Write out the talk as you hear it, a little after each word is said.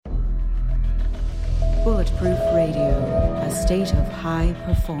Bulletproof Radio, a state of high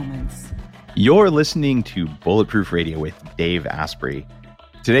performance. You're listening to Bulletproof Radio with Dave Asprey.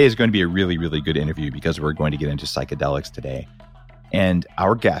 Today is going to be a really, really good interview because we're going to get into psychedelics today. And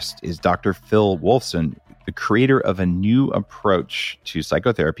our guest is Dr. Phil Wolfson, the creator of a new approach to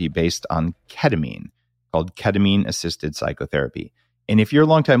psychotherapy based on ketamine, called ketamine-assisted psychotherapy. And if you're a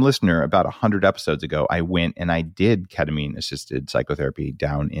longtime listener, about 100 episodes ago, I went and I did ketamine-assisted psychotherapy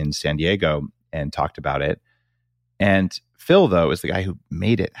down in San Diego and talked about it. And Phil, though, is the guy who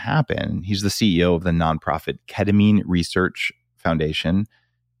made it happen. He's the CEO of the nonprofit Ketamine Research Foundation.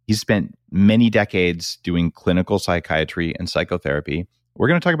 He's spent many decades doing clinical psychiatry and psychotherapy. We're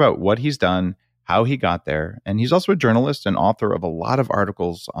going to talk about what he's done, how he got there. And he's also a journalist and author of a lot of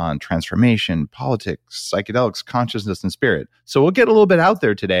articles on transformation, politics, psychedelics, consciousness, and spirit. So we'll get a little bit out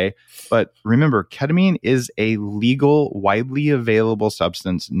there today. But remember, ketamine is a legal, widely available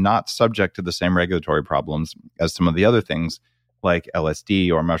substance, not subject to the same regulatory problems as some of the other things like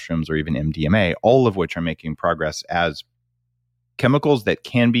LSD or mushrooms or even MDMA, all of which are making progress as chemicals that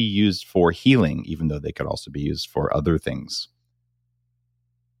can be used for healing, even though they could also be used for other things.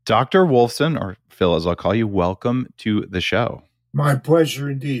 Dr. Wolfson, or Phil as I'll call you, welcome to the show. My pleasure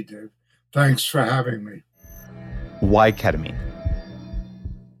indeed, Dave. Thanks for having me. Why ketamine?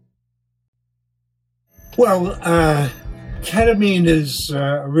 Well, ketamine is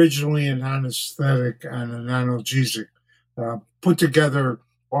originally an anesthetic and an analgesic put together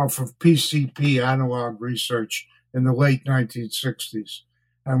off of PCP analog research in the late 1960s.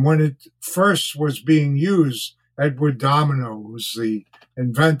 And when it first was being used, Edward Domino, who's the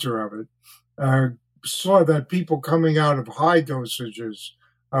inventor of it, saw that people coming out of high dosages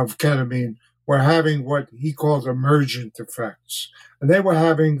of ketamine were having what he called emergent effects. And they were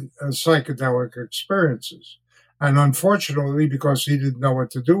having psychedelic experiences. And unfortunately, because he didn't know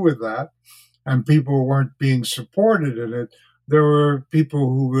what to do with that, and people weren't being supported in it, there were people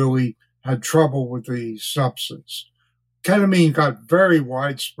who really had trouble with the substance. Ketamine got very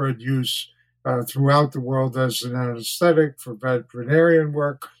widespread use throughout the world as an anesthetic for veterinarian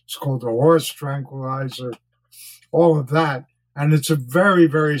work. It's called a horse tranquilizer, all of that. And it's a very,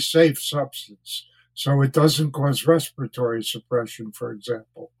 very safe substance. So it doesn't cause respiratory suppression, for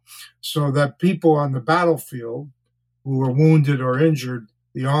example. So that people on the battlefield who are wounded or injured,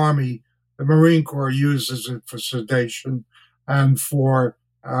 the Army, the Marine Corps uses it for sedation, and for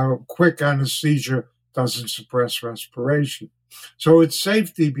quick anesthesia doesn't suppress respiration. So its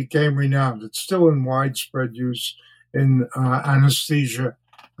safety became renowned. It's still in widespread use in anesthesia,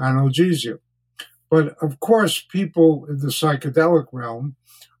 analgesia. But of course, people in the psychedelic realm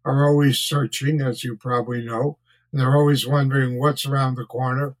are always searching, as you probably know. And they're always wondering what's around the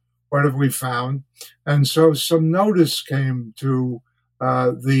corner, what have we found? And so some notice came to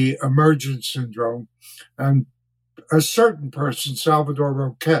the emergent syndrome. And a certain person, Salvador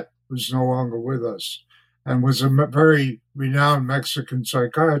Roquet, who's no longer with us, and was a very renowned Mexican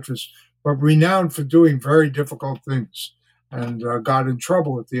psychiatrist, but renowned for doing very difficult things, and got in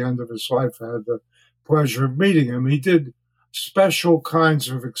trouble at the end of his life. I had the pleasure of meeting him. He did special kinds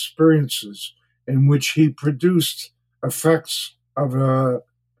of experiences in which he produced effects of a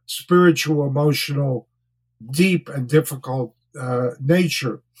spiritual, emotional, deep and difficult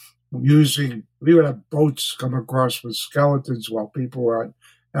nature, using, we would have boats come across with skeletons while people were on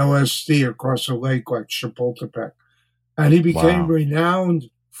LSD across a lake like Chapultepec. And he became renowned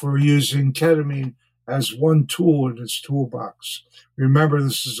for using ketamine as one tool in his toolbox. Remember,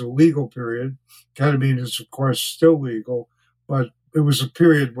 this is a legal period. Ketamine is, of course, still legal, but it was a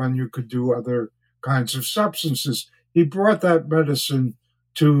period when you could do other kinds of substances. He brought that medicine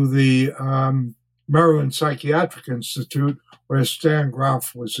to the Maryland Psychiatric Institute, where Stan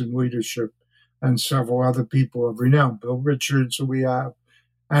Grof was in leadership, and several other people of renown, Bill Richards, who we have.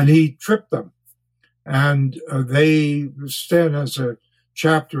 And he tripped them. And Stan has a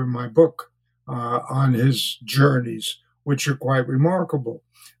chapter in my book on his journeys, which are quite remarkable.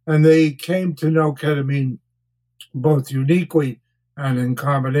 And they came to know ketamine both uniquely and in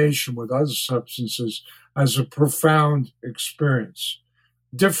combination with other substances as a profound experience,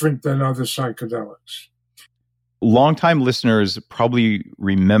 different than other psychedelics. Longtime listeners probably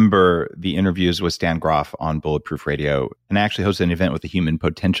remember the interviews with Stan Grof on Bulletproof Radio. And I actually hosted an event with the Human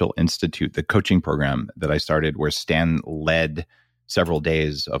Potential Institute, the coaching program that I started, where Stan led several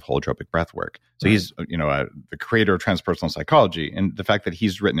days of holotropic breath work. So he's, the creator of transpersonal psychology. And the fact that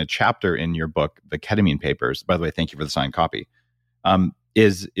he's written a chapter in your book, The Ketamine Papers, by the way, thank you for the signed copy,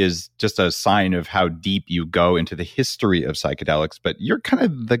 is just a sign of how deep you go into the history of psychedelics. But you're kind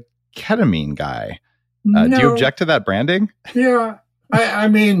of the ketamine guy. Do you object to that branding? Yeah. I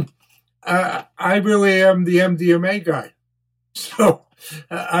mean, I really am the MDMA guy. So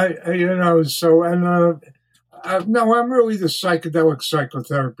no, I'm really the psychedelic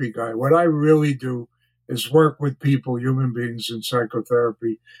psychotherapy guy. What I really do is work with people, human beings in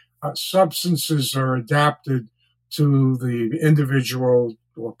psychotherapy. Substances are adapted to the individual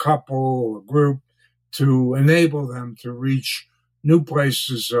or couple or group to enable them to reach new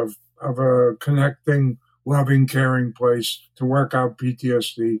places of a connecting, loving, caring place to work out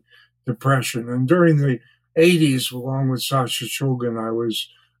PTSD, depression. And during the 80s, along with Sasha Shulgin, I was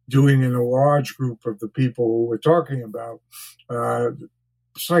doing in a large group of the people who we're talking about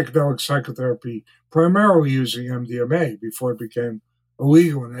psychedelic psychotherapy, primarily using MDMA before it became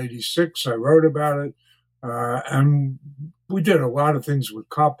illegal in 86. I wrote about it. And we did a lot of things with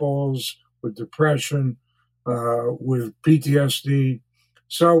couples, with depression, with PTSD.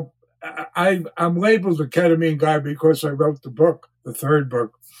 So I'm labeled the ketamine guy because I wrote the book, the third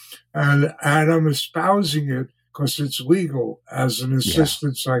book, and I'm espousing it because it's legal as an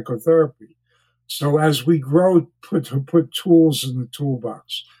assisted psychotherapy. So as we grow, put tools in the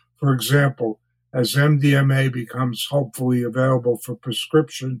toolbox. For example, as MDMA becomes hopefully available for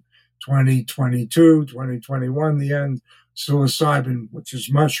prescription 2022, 2021, the end, psilocybin, which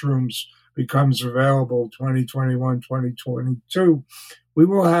is mushrooms, becomes available 2021, 2022, we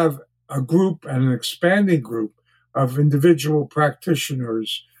will have a group and an expanding group of individual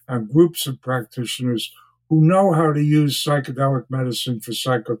practitioners and groups of practitioners who know how to use psychedelic medicine for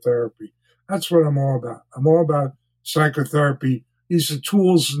psychotherapy. That's what I'm all about. I'm all about psychotherapy. These are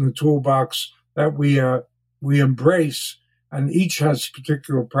tools in the toolbox that we embrace, and each has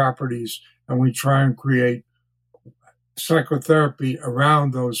particular properties, and we try and create psychotherapy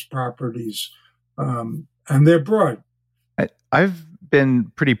around those properties, and they're broad. I've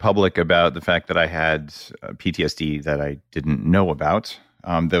been pretty public about the fact that I had PTSD that I didn't know about.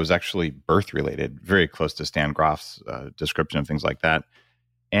 That was actually birth-related, very close to Stan Grof's description of things like that.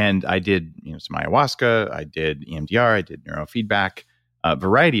 And I did, some ayahuasca, I did EMDR, I did neurofeedback, a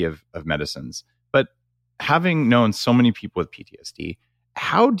variety of medicines. But having known so many people with PTSD,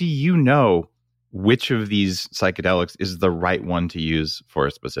 how do you know which of these psychedelics is the right one to use for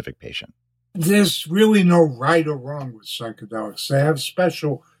a specific patient? There's really no right or wrong with psychedelics. They have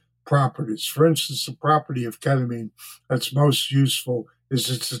special properties. For instance, the property of ketamine that's most useful is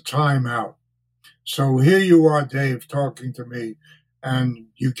it's a timeout. So here you are, Dave, talking to me, and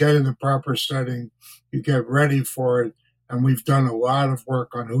you get in the proper setting, you get ready for it, and we've done a lot of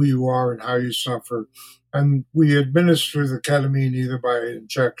work on who you are and how you suffer. And we administer the ketamine either by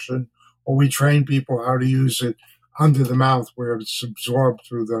injection, or we train people how to use it under the mouth where it's absorbed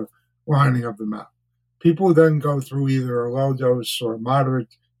through the lining of the mouth. People then go through either a low dose or moderate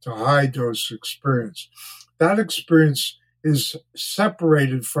to high dose experience. That experience is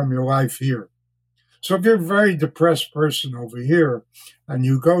separated from your life here. So if you're a very depressed person over here and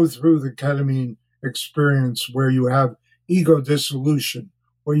you go through the ketamine experience where you have ego dissolution,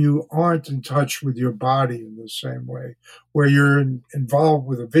 where you aren't in touch with your body in the same way, where you're involved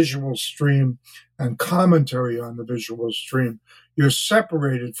with a visual stream and commentary on the visual stream, you're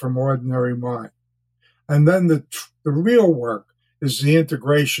separated from ordinary mind. And then the real work is the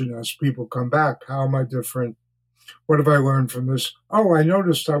integration as people come back. How am I different? What have I learned from this? Oh, I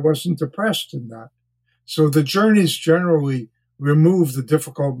noticed I wasn't depressed in that. So the journeys generally remove the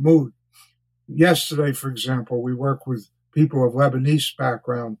difficult mood. Yesterday, for example, we worked with people of Lebanese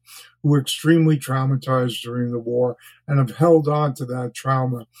background who were extremely traumatized during the war and have held on to that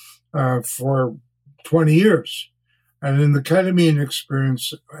trauma for 20 years. And in the ketamine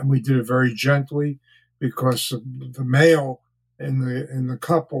experience, and we did it very gently because the male in the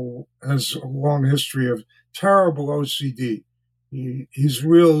couple has a long history of terrible OCD. He's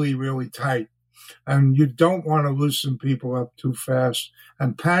really, really tight. And you don't want to loosen people up too fast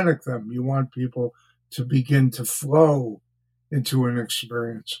and panic them. You want people to begin to flow into an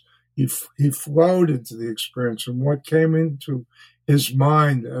experience. He flowed into the experience. And what came into his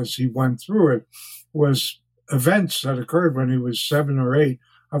mind as he went through it was events that occurred when he was 7 or 8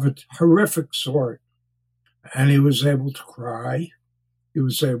 of a horrific sort. And he was able to cry. He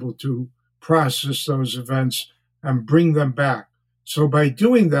was able to process those events and bring them back. So by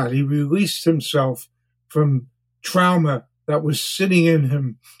doing that, he released himself from trauma that was sitting in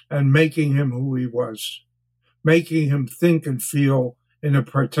him and making him who he was, making him think and feel in a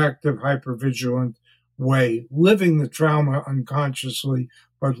protective, hypervigilant way, living the trauma unconsciously,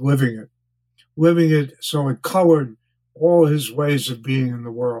 but living it so it colored all his ways of being in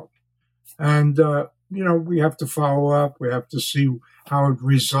the world. And, we have to follow up. We have to see how it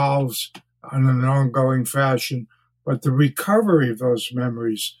resolves in an ongoing fashion. But the recovery of those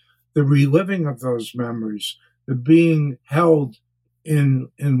memories, the reliving of those memories, the being held in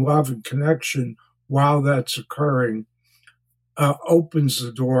love and connection while that's occurring, opens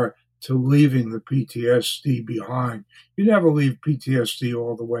the door to leaving the PTSD behind. You never leave PTSD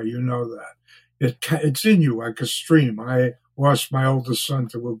all the way. You know that. It's in you like a stream. I lost my oldest son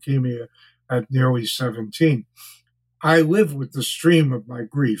to leukemia at nearly 17. I live with the stream of my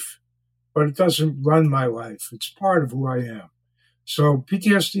grief, but it doesn't run my life. It's part of who I am. So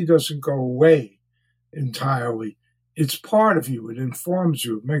PTSD doesn't go away entirely. It's part of you. It informs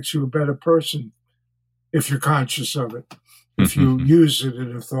you. It makes you a better person if you're conscious of it, if you use it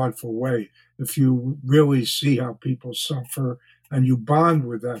in a thoughtful way, if you really see how people suffer and you bond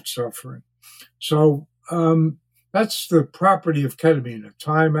with that suffering. So that's the property of ketamine, a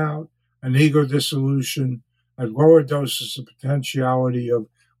timeout, an ego dissolution, at lower doses of potentiality of,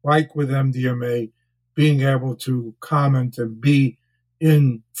 like with MDMA, being able to comment and be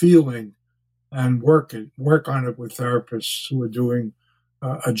in feeling and work on it with therapists who are doing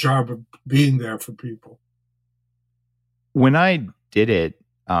a job of being there for people. When I did it,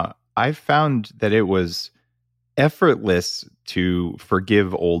 I found that it was effortless to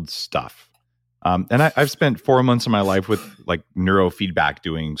forgive old stuff. And I've spent 4 months of my life with like neurofeedback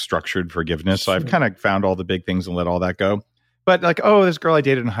doing structured forgiveness. So I've kind of found all the big things and let all that go. But like, oh, this girl I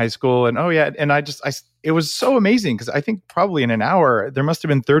dated in high school, and oh yeah, and it was so amazing because I think probably in an hour there must have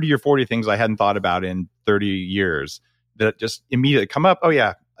been 30 or 40 things I hadn't thought about in 30 years that just immediately come up. Oh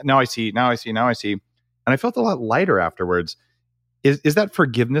yeah, now I see. And I felt a lot lighter afterwards. Is that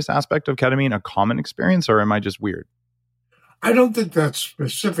forgiveness aspect of ketamine a common experience, or am I just weird? I don't think that's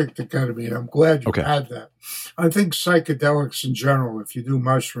specific to ketamine. I'm glad you had that. I think psychedelics in general, if you do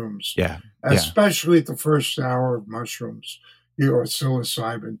mushrooms, especially at the first hour of mushrooms, or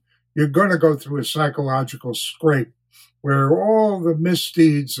psilocybin, you're going to go through a psychological scrape where all the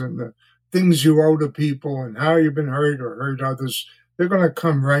misdeeds and the things you owe to people and how you've been hurt or hurt others, they're going to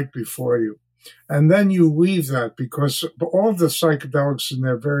come right before you. And then you leave that because all of the psychedelics in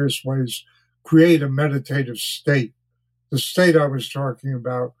their various ways create a meditative state. The state I was talking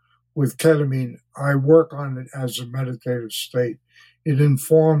about with ketamine, I work on it as a meditative state. It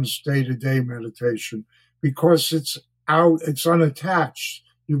informs day-to-day meditation because it's unattached.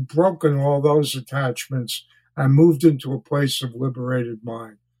 You've broken all those attachments and moved into a place of liberated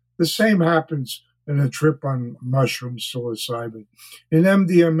mind. The same happens in a trip on mushrooms, psilocybin. In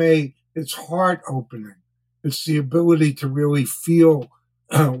MDMA, it's heart-opening. It's the ability to really feel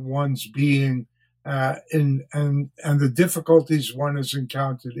one's being and the difficulties one has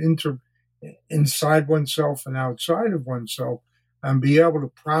encountered inside oneself and outside of oneself, and be able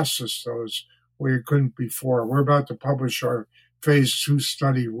to process those where you couldn't before. We're about to publish our phase 2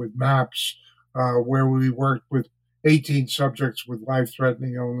 study with MAPS, where we worked with 18 subjects with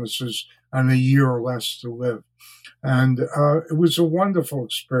life-threatening illnesses and a year or less to live. And it was a wonderful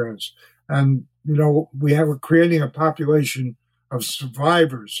experience. And, we're creating a population of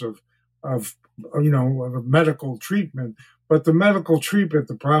survivors of medical treatment, but the medical treatment,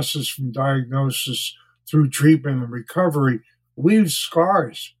 the process from diagnosis through treatment and recovery, leaves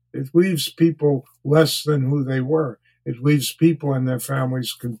scars. It leaves people less than who they were. It leaves people and their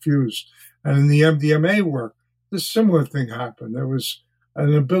families confused. And in the MDMA work, the similar thing happened. There was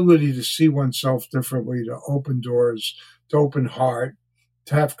an ability to see oneself differently, to open doors, to open heart,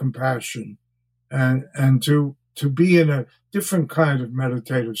 to have compassion, and to be in a different kind of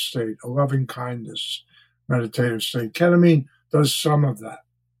meditative state, a loving kindness meditative state. Ketamine does some of that.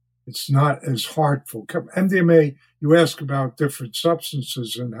 It's not as heartful. MDMA, you ask about different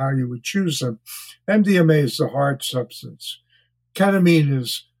substances and how you would choose them. MDMA is the heart substance. Ketamine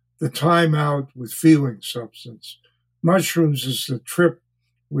is the time out with feeling substance. Mushrooms is the trip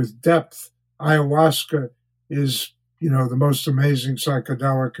with depth. Ayahuasca is, the most amazing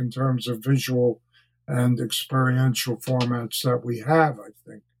psychedelic in terms of visual and experiential formats that we have, I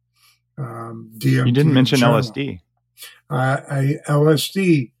think. DMT, you didn't mention LSD.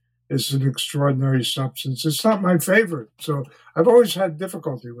 LSD is an extraordinary substance. It's not my favorite. So I've always had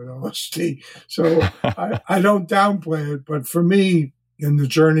difficulty with LSD. So I don't downplay it. But for me, in the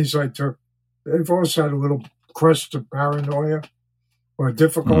journeys I took, they've always had a little crust of paranoia or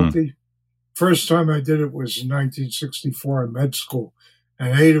difficulty. Mm-hmm. First time I did it was in 1964 in med school.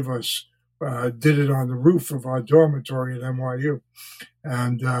 And 8 of us did it on the roof of our dormitory at NYU.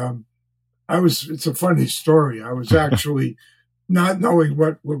 And it's a funny story. I was actually not knowing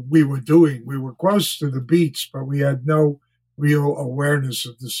what we were doing. We were close to the beach, but we had no real awareness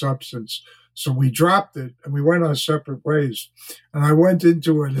of the substance. So we dropped it and we went our separate ways. And I went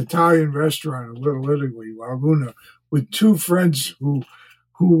into an Italian restaurant in Little Italy, La Luna, with 2 friends who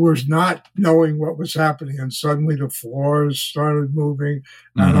who were not knowing what was happening. And suddenly the floors started moving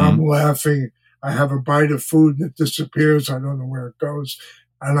and I'm laughing. I have a bite of food and it disappears. I don't know where it goes.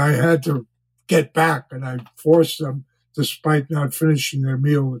 And I had to get back, and I forced them, despite not finishing their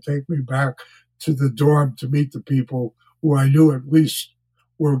meal, to take me back to the dorm to meet the people who I knew at least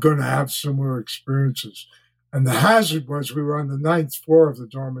were going to have similar experiences. And the hazard was we were on the 9th floor of the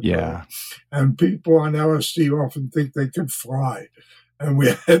dormitory. Yeah. And people on LSD often think they can fly. And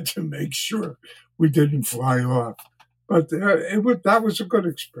we had to make sure we didn't fly off. But that was a good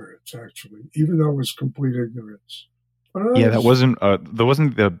experience, actually, even though it was complete ignorance. Yeah, that wasn't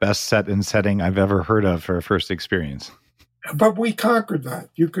the best setting I've ever heard of for a first experience. But we conquered that.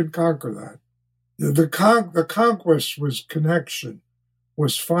 You could conquer that. The conquest was connection,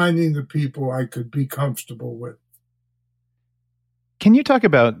 was finding the people I could be comfortable with. Can you talk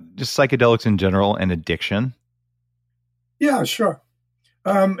about just psychedelics in general and addiction? Yeah, sure.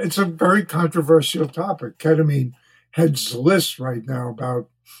 It's a very controversial topic. Ketamine heads the list right now about,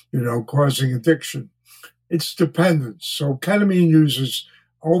 causing addiction. It's dependence. So ketamine uses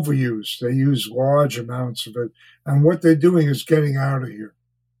overuse. They use large amounts of it. And what they're doing is getting out of here.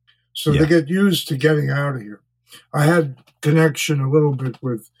 So they get used to getting out of here. I had connection a little bit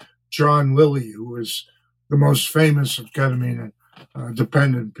with John Lilly, who is the most famous of ketamine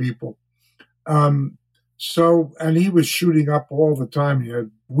dependent people. And he was shooting up all the time. He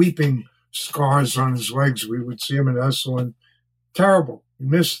had weeping scars on his legs. We would see him in Esalen. Terrible. He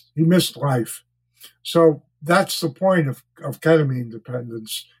missed life. So that's the point of ketamine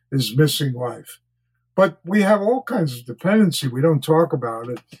dependence, is missing life. But we have all kinds of dependency. We don't talk about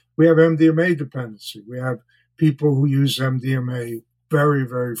it. We have MDMA dependency. We have people who use MDMA very,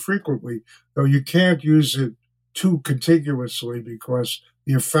 very frequently, though you can't use it too contiguously because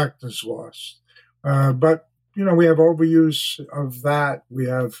the effect is lost. But we have overuse of that. We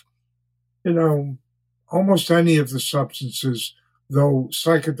have, almost any of the substances, though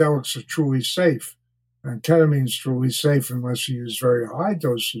psychedelics are truly safe, and ketamine is truly safe unless you use very high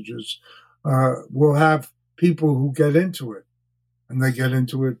dosages, we'll have people who get into it, and they get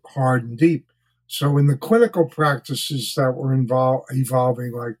into it hard and deep. So in the clinical practices that were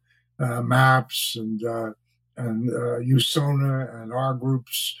evolving, like MAPS and USONA and our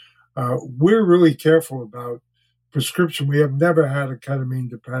groups, we're really careful about prescription. We have never had a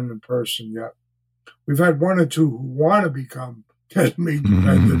ketamine-dependent person yet. We've had one or two who want to become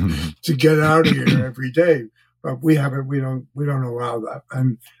ketamine-dependent to get out of here every day, but we haven't. We don't allow that.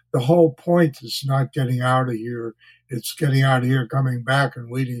 And the whole point is not getting out of here; it's getting out of here, coming back,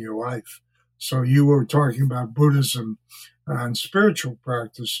 and leading your life. So you were talking about Buddhism and spiritual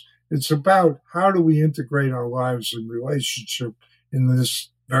practice. It's about how do we integrate our lives and relationship in this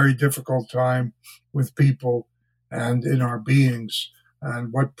very difficult time with people and in our beings,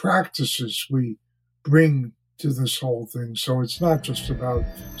 and what practices we bring to this whole thing. So it's not just about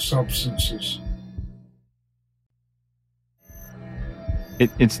substances.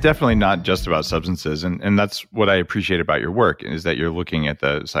 It's definitely not just about substances. And that's what I appreciate about your work, is that you're looking at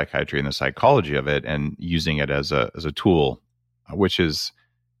the psychiatry and the psychology of it and using it as a tool, which is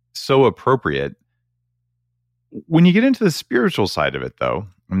so appropriate. When you get into the spiritual side of it, though,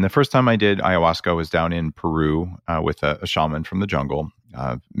 the first time I did ayahuasca was down in Peru with a shaman from the jungle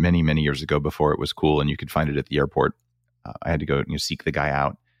many, many years ago, before it was cool and you could find it at the airport. I had to go seek the guy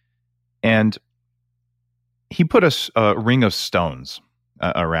out. And he put a ring of stones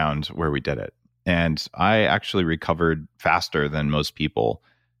around where we did it. And I actually recovered faster than most people,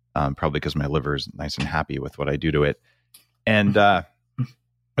 probably because my liver is nice and happy with what I do to it. And I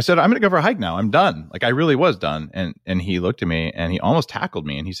said, I'm going to go for a hike now. I'm done. Like, I really was done. And he looked at me and he almost tackled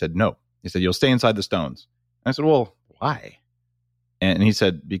me. And he said, no. He said, you'll stay inside the stones. And I said, well, why? And he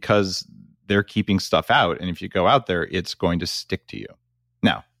said, because they're keeping stuff out. And if you go out there, it's going to stick to you.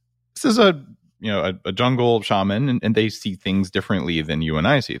 Now, this is a jungle shaman, and they see things differently than you and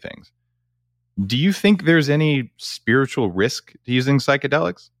I see things. Do you think there's any spiritual risk to using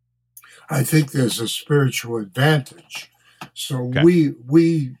psychedelics? I think there's a spiritual advantage. So we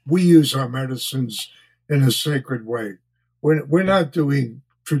use our medicines in a sacred way. We're not doing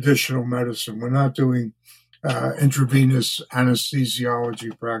traditional medicine. We're not doing intravenous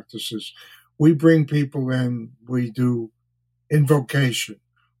anesthesiology practices. We bring people in. We do invocation.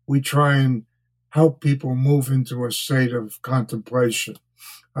 We try and help people move into a state of contemplation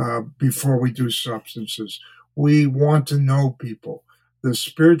before we do substances. We want to know people. The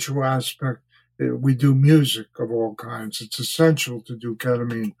spiritual aspect, we do music of all kinds. It's essential to do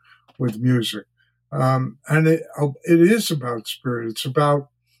ketamine with music. And it is about spirit. It's about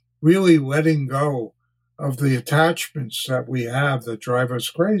really letting go of the attachments that we have that drive us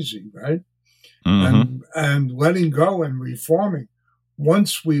crazy, right? And letting go and reforming.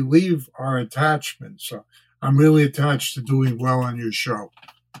 Once we leave our attachments, I'm really attached to doing well on your show.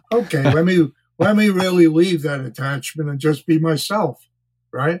 Okay, let me really leave that attachment and just be myself,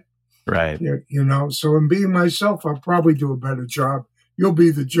 right? Right. You know, so in being myself, I'll probably do a better job. You'll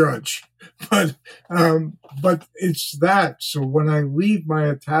be the judge. But it's that. So when I leave my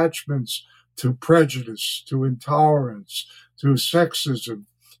attachments to prejudice, to intolerance, to sexism,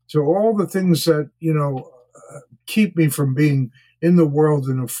 to all the things that, keep me from being in the world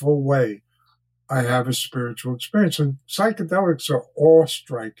in a full way, I have a spiritual experience. And psychedelics are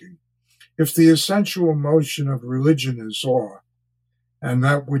awe-striking. If the essential emotion of religion is awe, and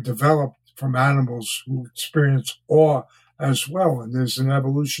that were developed from animals who experience awe as well, and there's an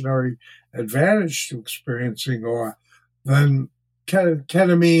evolutionary advantage to experiencing awe, then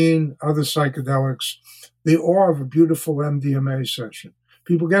ketamine, other psychedelics, the awe of a beautiful MDMA session.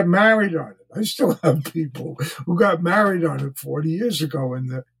 People get married on it. I still have people who got married on it 40 years ago in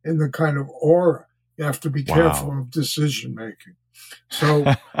the kind of aura. You have to be careful of decision making.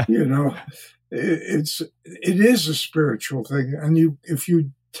 So, it is a spiritual thing. And if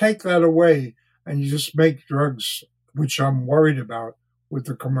you take that away and you just make drugs, which I'm worried about with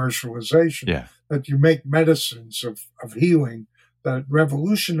the commercialization, that you make medicines of healing that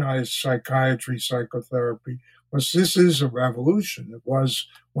revolutionize psychiatry, psychotherapy, because this is a revolution. It was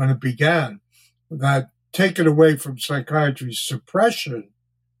when it began. That take it away from psychiatry's suppression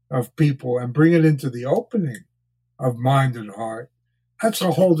of people and bring it into the opening of mind and heart. That's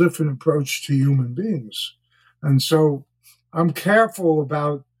a whole different approach to human beings. And so I'm careful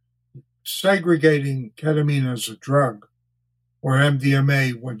about segregating ketamine as a drug or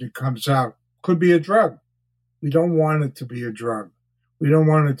MDMA when it comes out. Could be a drug. We don't want it to be a drug. We don't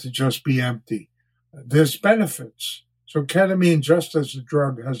want it to just be empty. There's benefits. So ketamine, just as a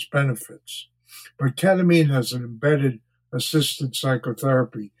drug, has benefits. But ketamine has an embedded assisted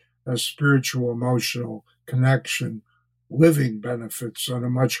psychotherapy, has spiritual, emotional connection, living benefits on a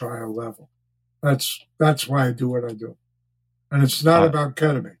much higher level. That's why I do what I do. And it's not about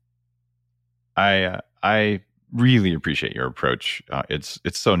ketamine. I really appreciate your approach. It's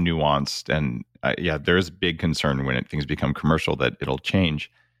so nuanced, and there's big concern when things become commercial that it'll change.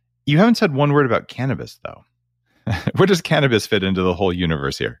 You haven't said one word about cannabis, though. Where does cannabis fit into the whole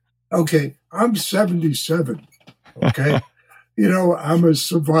universe here? Okay, I'm 77. Okay, I'm a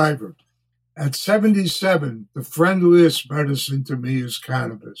survivor. At 77, the friendliest medicine to me is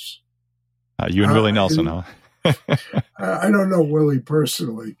cannabis. You and Willie Nelson, huh? I don't know Willie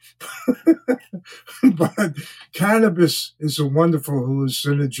personally, but cannabis is a wonderful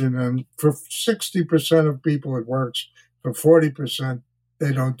hallucinogen, and for 60% of people it works. For 40%,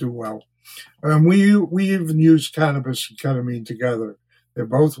 they don't do well. And we even use cannabis and ketamine together. They're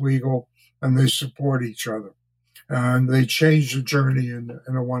both legal, and they support each other. And they change the journey in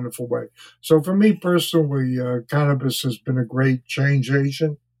a wonderful way. So for me personally, cannabis has been a great change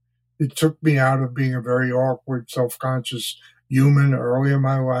agent. It took me out of being a very awkward, self-conscious human early in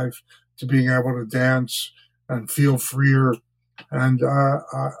my life to being able to dance and feel freer. And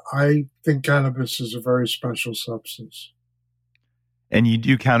I think cannabis is a very special substance. And you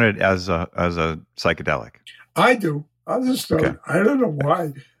do count it as a psychedelic? I do. I just don't. Okay. I don't know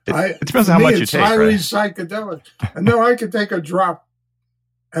why. It depends on how much you take, right? It's highly psychedelic. And no, I could take a drop.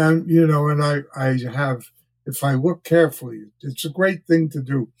 And, and I have, if I look carefully, it's a great thing to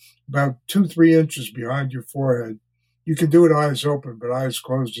do. About 2-3 inches behind your forehead. You can do it eyes open, but eyes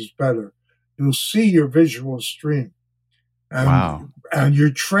closed is better. You'll see your visual stream. And, wow. And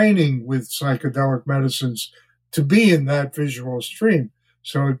you're training with psychedelic medicines to be in that visual stream.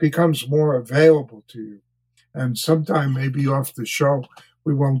 So it becomes more available to you. And sometime maybe off the show,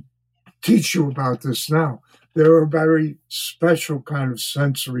 we won't teach you about this now. There are very special kind of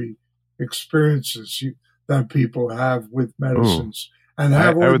sensory experiences that people have with medicines. Ooh. And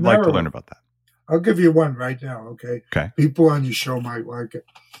I would like to learn about that. I'll give you one right now, okay? Okay. People on your show might like it.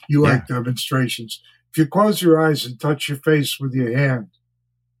 You like demonstrations. If you close your eyes and touch your face with your hand,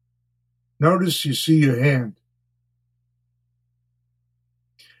 notice you see your hand.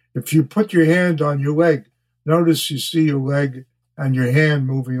 If you put your hand on your leg, notice you see your leg and your hand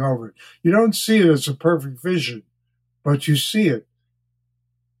moving over it. You don't see it as a perfect vision, but you see it.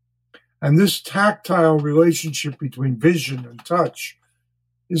 And this tactile relationship between vision and touch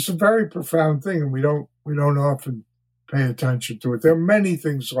is a very profound thing, and we don't often pay attention to it. There are many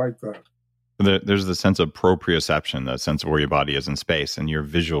things like that. There's the sense of proprioception, the sense of where your body is in space, and your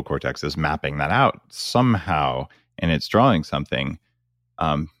visual cortex is mapping that out somehow, and it's drawing something.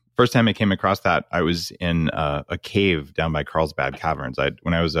 First time I came across that, I was in a cave down by Carlsbad Caverns.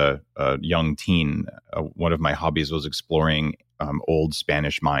 When I was a young teen, one of my hobbies was exploring old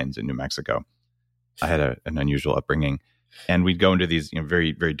Spanish mines in New Mexico. I had an unusual upbringing. And we'd go into these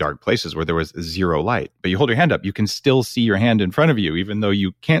very, very dark places where there was zero light. But you hold your hand up, you can still see your hand in front of you, even though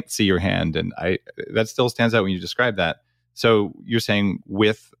you can't see your hand. And that still stands out when you describe that. So you're saying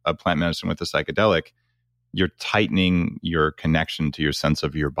with a plant medicine, with a psychedelic, you're tightening your connection to your sense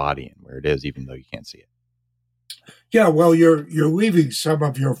of your body and where it is, even though you can't see it. Yeah, well, you're leaving some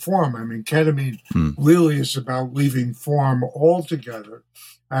of your form. I mean, ketamine really is about leaving form altogether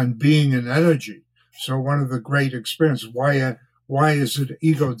and being an energy. So one of the great experiences, why is it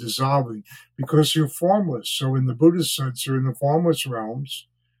ego dissolving? Because you're formless. So in the Buddhist sense, you're in the formless realms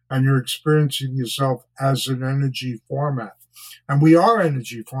and you're experiencing yourself as an energy format. And we are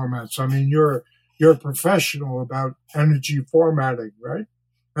energy formats. I mean, you're a professional about energy formatting, right?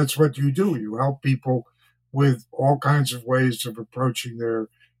 That's what you do. You help people with all kinds of ways of approaching their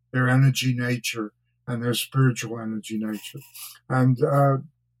energy nature and their spiritual energy nature. And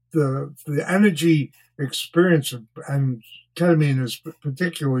the energy experience and ketamine is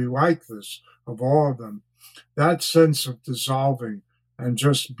particularly like this, of all of them, that sense of dissolving and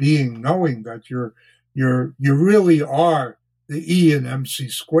just being, knowing that you really are the E in MC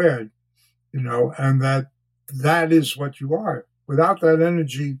squared, and that is what you are. Without that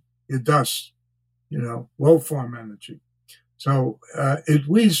energy, you're dust, low form energy. So it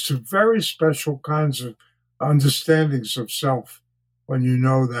leads to very special kinds of understandings of self when you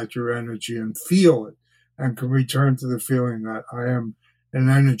know that you're energy and feel it and can return to the feeling that I am an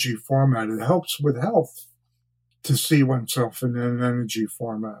energy format. It helps with health to see oneself in an energy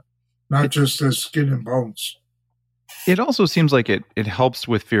format, not just as skin and bones. It also seems like it helps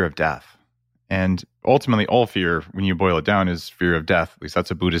with fear of death. And ultimately, all fear, when you boil it down, is fear of death. At least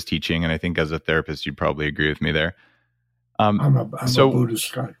that's a Buddhist teaching. And I think as a therapist, you'd probably agree with me there. I'm a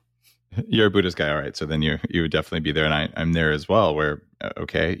Buddhist guy. You're a Buddhist guy. All right. So then you would definitely be there. And I'm there as well, where,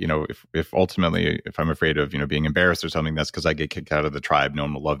 okay, if ultimately, if I'm afraid of, being embarrassed or something, that's because I get kicked out of the tribe. No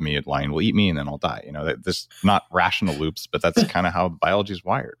one will love me. A lion will eat me and then I'll die. This not rational loops, but that's kind of how biology is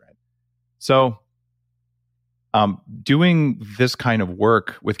wired, right? So doing this kind of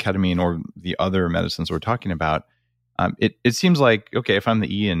work with ketamine or the other medicines we're talking about, it seems like, okay, if I'm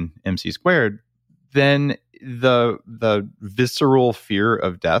the E in MC squared, then the visceral fear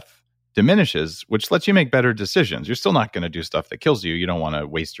of death diminishes, which lets you make better decisions. You're still not going to do stuff that kills you. You don't want to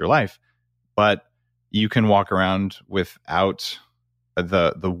waste your life, but you can walk around without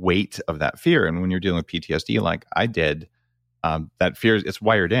the weight of that fear. And when you're dealing with PTSD, like I did, that fear, it's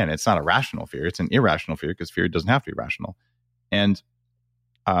wired in. It's not a rational fear. It's an irrational fear because fear doesn't have to be rational. And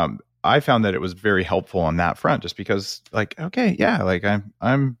I found that it was very helpful on that front, just because, like, okay, yeah, like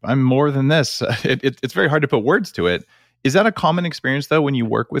I'm more than this. It's very hard to put words to it. Is that a common experience though when you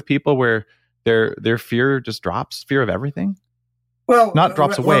work with people where their fear just drops, fear of everything? Well, not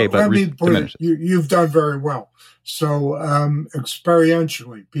drops away, but diminishes. You've done very well. So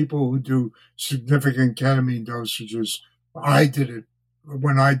experientially, people who do significant ketamine dosages, I did it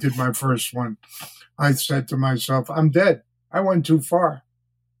when I did my first one. I said to myself, I'm dead. I went too far.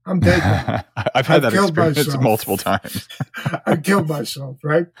 I'm dead. I've had that experience multiple times. I killed myself,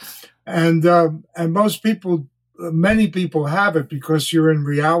 right? And many people have it because you're in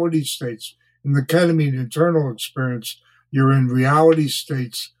reality states. In the ketamine internal experience, you're in reality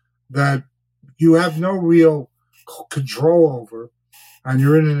states that you have no real control over, and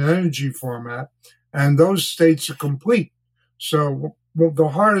you're in an energy format, and those states are complete. So the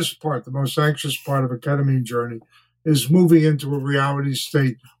hardest part, the most anxious part of a ketamine journey is moving into a reality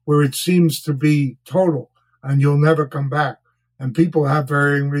state where it seems to be total and you'll never come back. And people have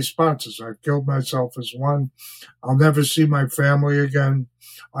varying responses. I killed myself as one. I'll never see my family again.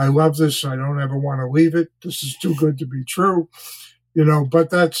 I love this. I don't ever want to leave it. This is too good to be true. But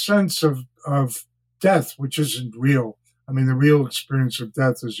that sense of death, which isn't real. I mean, the real experience of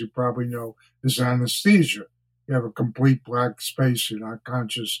death, as you probably know, is anesthesia. You have a complete black space. You're not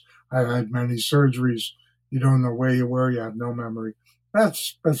conscious. I've had many surgeries. You don't know where you were. You have no memory.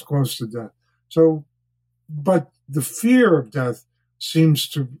 That's close to death. So, but the fear of death seems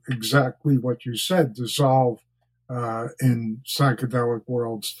to, exactly what you said, dissolve in psychedelic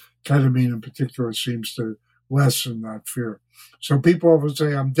worlds. Ketamine in particular seems to lessen that fear. So people often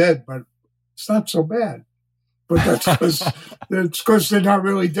say, I'm dead, but it's not so bad. But that's because they're not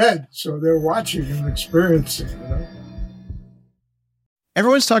really dead. So they're watching and experiencing,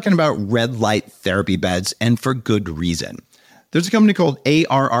 Everyone's talking about red light therapy beds, and for good reason. There's a company called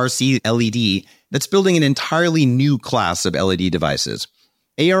ARRC LED that's building an entirely new class of LED devices.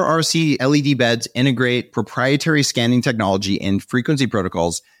 ARRC LED beds integrate proprietary scanning technology and frequency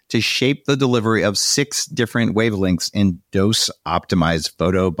protocols to shape the delivery of 6 different wavelengths in dose-optimized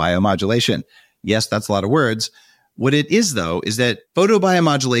photobiomodulation. Yes, that's a lot of words. What it is, though, is that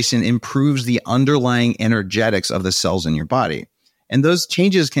photobiomodulation improves the underlying energetics of the cells in your body. And those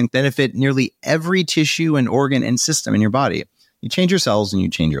changes can benefit nearly every tissue and organ and system in your body. You change your cells and you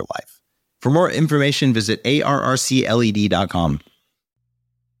change your life. For more information, visit arrcled.com.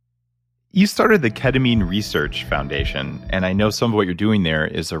 You started the Ketamine Research Foundation, and I know some of what you're doing there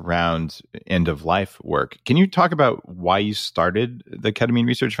is around end-of-life work. Can you talk about why you started the Ketamine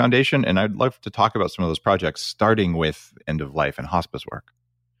Research Foundation? And I'd love to talk about some of those projects, starting with end-of-life and hospice work.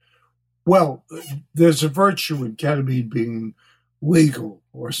 Well, there's a virtue in ketamine being legal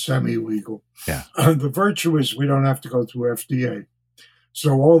or semi-legal. Yeah. The virtue is we don't have to go through FDA.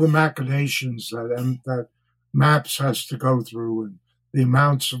 So all the machinations that MAPS has to go through and the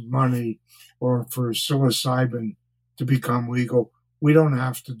amounts of money or for psilocybin to become legal, we don't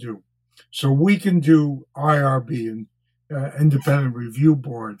have to do. So we can do IRB, and Independent Review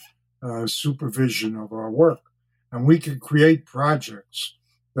Board supervision of our work. And we can create projects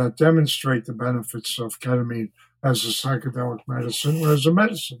that demonstrate the benefits of ketamine as a psychedelic medicine or as a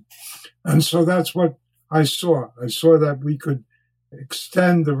medicine. And so that's what I saw. I saw that we could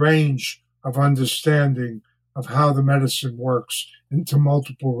extend the range of understanding of how the medicine works into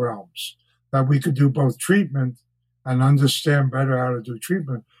multiple realms, that we could do both treatment and understand better how to do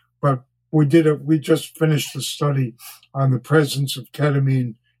treatment. But we just finished a study on the presence of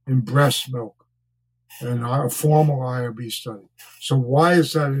ketamine in breast milk, and a formal IRB study. So why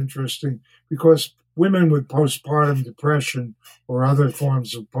is that interesting? Because women with postpartum depression or other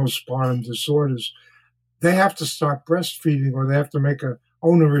forms of postpartum disorders, they have to stop breastfeeding, or they have to make an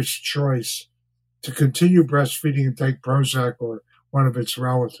onerous choice to continue breastfeeding and take Prozac or one of its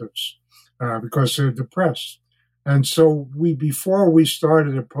relatives because they're depressed. And so before we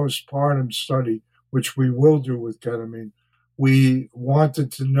started a postpartum study, which we will do with ketamine, we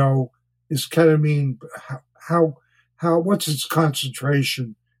wanted to know, is ketamine, what's its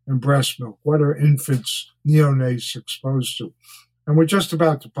concentration in breast milk? What are infants, neonates exposed to? And we're just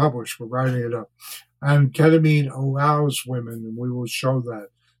about to publish, we're writing it up. And ketamine allows women, and we will show that,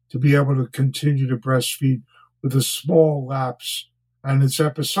 to be able to continue to breastfeed with a small lapse, and it's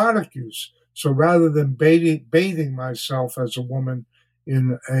episodic use. So rather than bathing myself as a woman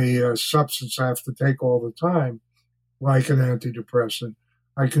in a substance I have to take all the time, like an antidepressant,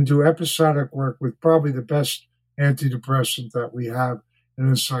 I can do episodic work with probably the best antidepressant that we have in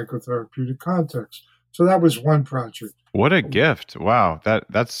a psychotherapeutic context. So that was one project. What a gift. Wow.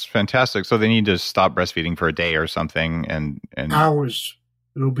 That's fantastic. So they need to stop breastfeeding for a day or something and hours.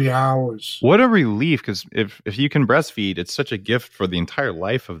 It'll be hours. What a relief, because if you can breastfeed, it's such a gift for the entire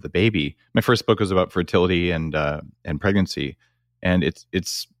life of the baby. My first book was about fertility and pregnancy, and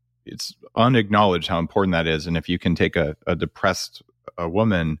it's unacknowledged how important that is. And if you can take a depressed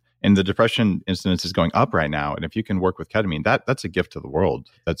woman, and the depression incidence is going up right now, and if you can work with ketamine, that's a gift to the world.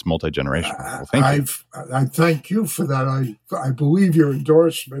 That's multi-generational. Well, thank you. I thank you for that. I believe your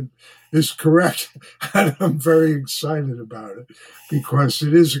endorsement is correct, and I'm very excited about it because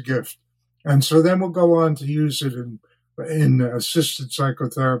it is a gift. And so then we'll go on to use it in assisted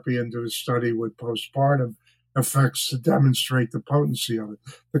psychotherapy and do a study with postpartum effects to demonstrate the potency of it.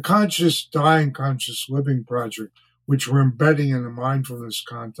 The Conscious Dying, Conscious Living project, which we're embedding in a mindfulness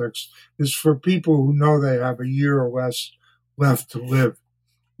context, is for people who know they have a year or less left to live.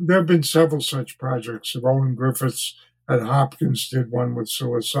 There have been several such projects. Roland Griffiths at Hopkins did one with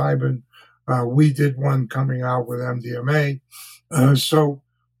psilocybin. We did one coming out with MDMA. So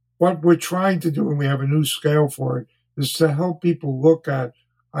what we're trying to do, and we have a new scale for it, is to help people look at,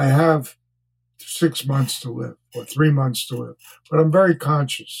 I have 6 months to live or 3 months to live, but I'm very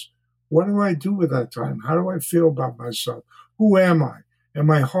conscious. What do I do with that time? How do I feel about myself? Who am I? Am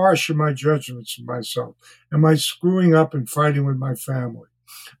I harsh in my judgments of myself? Am I screwing up and fighting with my family?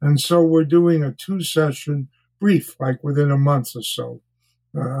 And so we're doing a 2-session brief, like within a month or so,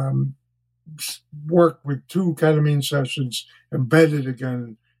 work with 2 ketamine sessions embedded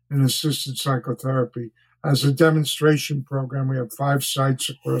again in assisted psychotherapy as a demonstration program. We have 5 sites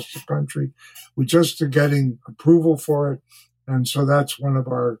across the country. We just are getting approval for it. And so that's one of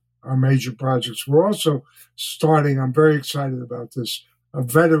our major projects. We're also starting, I'm very excited about this, a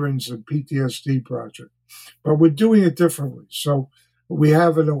veterans and PTSD project, but we're doing it differently. So we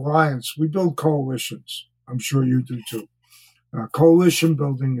have an alliance. We build coalitions. I'm sure you do too. Coalition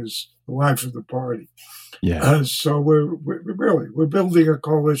building is the life of the party. Yeah. So we're building a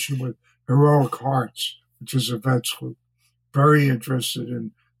coalition with Heroic Hearts, which is a vets group. very interested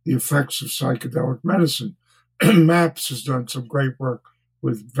in the effects of psychedelic medicine. MAPS has done some great work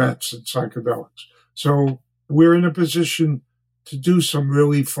with vets and psychedelics. So we're in a position to do some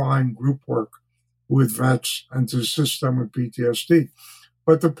really fine group work with vets and to assist them with PTSD.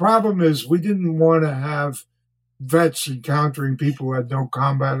 But the problem is we didn't want to have vets encountering people who had no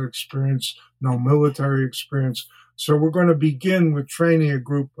combat experience, no military experience. So we're going to begin with training a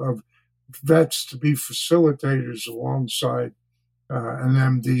group of vets to be facilitators alongside an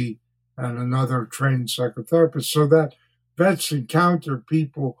MD and another trained psychotherapist, so that vets encounter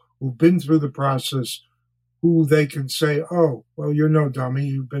people who've been through the process, who they can say, oh, well, you're no dummy.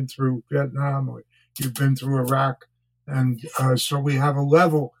 You've been through Vietnam or you've been through Iraq. And so we have a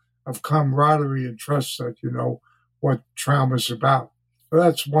level of camaraderie and trust that you know what trauma's about. So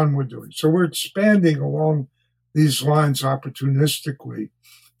that's one we're doing. So we're expanding along these lines opportunistically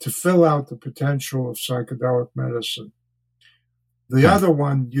to fill out the potential of psychedelic medicine. The other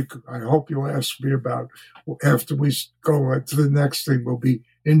one, I hope you'll ask me about after we go to the next thing, will be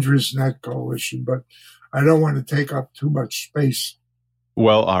Indra's Net Coalition, but I don't want to take up too much space.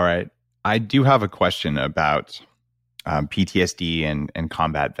 Well, all right. I do have a question about PTSD and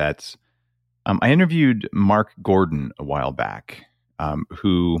combat vets. I interviewed Mark Gordon a while back,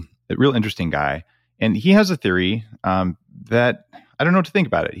 who a real interesting guy, and he has a theory that I don't know what to think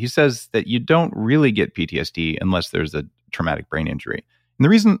about it. He says that you don't really get PTSD unless there's a traumatic brain injury. And the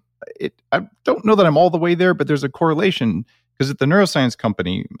reason, I don't know that I'm all the way there, but there's a correlation because at the neuroscience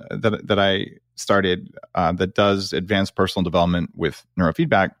company that I started that does advanced personal development with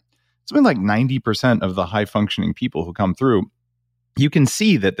neurofeedback, something like 90% of the high functioning people who come through, you can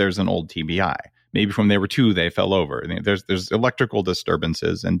see that there's an old TBI. Maybe from they were 2, they fell over. There's electrical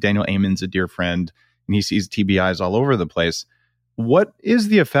disturbances, and Daniel Amen's a dear friend, and he sees TBIs all over the place. What is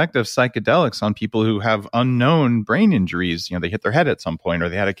the effect of psychedelics on people who have unknown brain injuries? They hit their head at some point or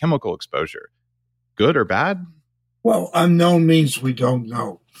they had a chemical exposure. Good or bad? Well, unknown means we don't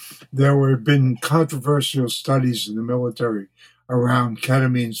know. There have been controversial studies in the military around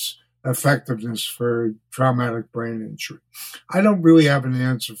ketamine's effectiveness for traumatic brain injury. I don't really have an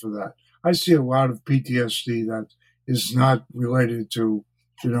answer for that. I see a lot of PTSD that is not related to,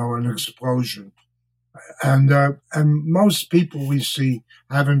 an explosion. And most people we see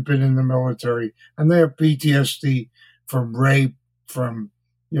haven't been in the military, and they have PTSD from rape, from,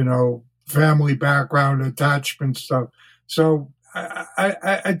 family background, attachment stuff. So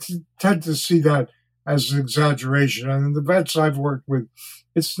I tend to see that as an exaggeration. And the vets I've worked with,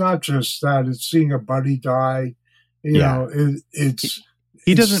 it's not just that. It's seeing a buddy die. He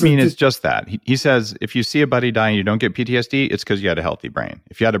doesn't mean it's just that. He says if you see a buddy die and you don't get PTSD, it's because you had a healthy brain.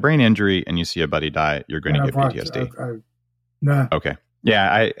 If you had a brain injury and you see a buddy die, you're going to get PTSD. Nah. Okay.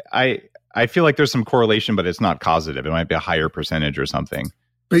 Yeah, I feel like there's some correlation, but it's not causative. It might be a higher percentage or something.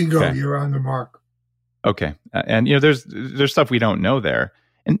 Bingo, okay. You're on the mark. Okay. And there's stuff we don't know there.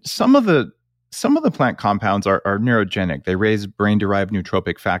 And some of the plant compounds are neurogenic. They raise brain-derived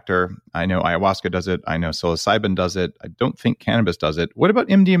nootropic factor. I know ayahuasca does it. I know psilocybin does it. I don't think cannabis does it. What about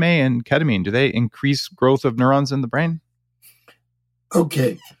MDMA and ketamine? Do they increase growth of neurons in the brain?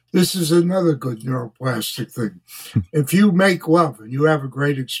 Okay. This is another good neuroplastic thing. If you make love and you have a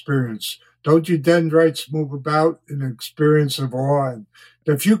great experience, don't your dendrites move about in an experience of awe? And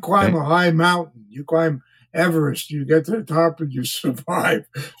if you climb a high mountain, you climb Everest, you get to the top and you survive.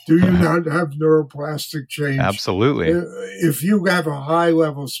 Do you not have neuroplastic change? Absolutely. If you have a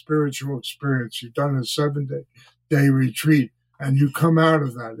high-level spiritual experience, you've done a 7-day retreat, and you come out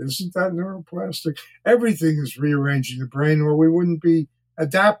of that, isn't that neuroplastic? Everything is rearranging the brain, or we wouldn't be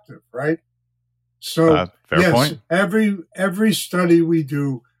adaptive, right? So, fair point. Every study we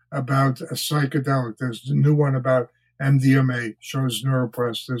do about a psychedelic, there's a new one about MDMA, shows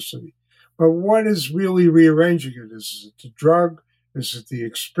neuroplasticity. But what is really rearranging it? Is it the drug? Is it the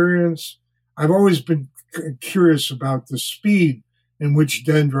experience? I've always been curious about the speed in which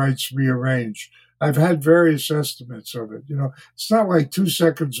dendrites rearrange. I've had various estimates of it. It's not like 2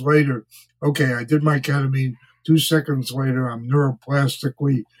 seconds later, okay, I did my ketamine. 2 seconds later, I'm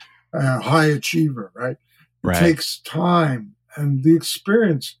neuroplastically high achiever, right? It takes time. And the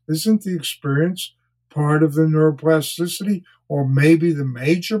experience, isn't the experience part of the neuroplasticity, or maybe the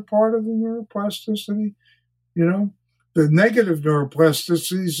major part of the neuroplasticity? The negative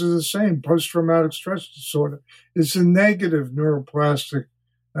neuroplasticities are the same. Post-traumatic stress disorder is a negative neuroplastic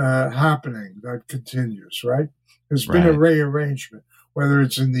happening that continues, right? There's been a rearrangement, whether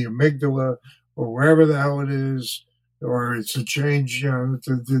it's in the amygdala or wherever the hell it is, or it's a change, to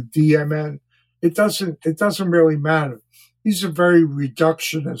the DMN. It doesn't really matter. These are very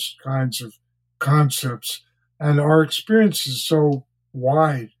reductionist kinds of concepts, And our experience is so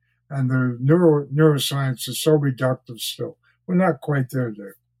wide, and the neuroscience is so reductive still. We're not quite there,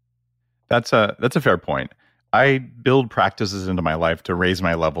 Dave. That's a fair point. I build practices into my life to raise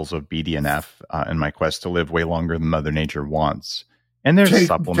my levels of BDNF in my quest to live way longer than Mother Nature wants. And there's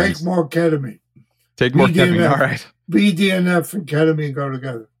supplements. Take more ketamine. Take more ketamine. All right. BDNF and ketamine go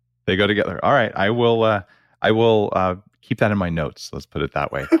together. They go together. All right. I will keep that in my notes. Let's put it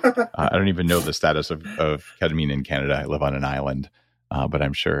that way. I don't even know the status of ketamine in Canada. I live on an island, but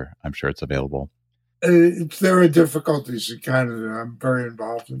I'm sure it's available. There are difficulties in Canada. I'm very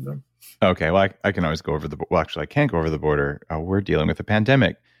involved in them. Okay. Well, I can always go over actually, I can't go over the border. We're dealing with a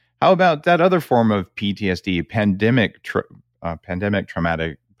pandemic. How about that other form of PTSD, pandemic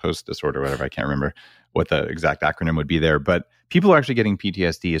traumatic post disorder, whatever? I can't remember what the exact acronym would be there, but people are actually getting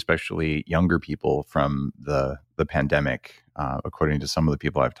PTSD, especially younger people, from the pandemic, according to some of the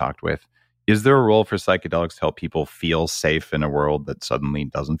people I've talked with. Is there a role for psychedelics to help people feel safe in a world that suddenly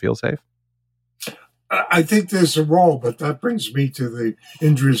doesn't feel safe? I think there's a role, but that brings me to the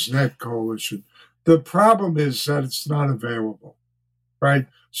Indra's Net Coalition. The problem is that it's not available, right?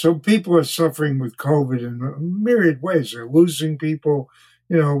 So people are suffering with COVID in myriad ways. They're losing people.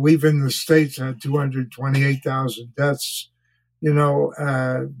 We've in the States had 228,000 deaths.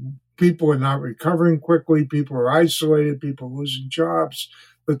 People are not recovering quickly. People are isolated. People are losing jobs.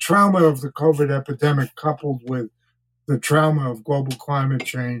 The trauma of the COVID epidemic, coupled with the trauma of global climate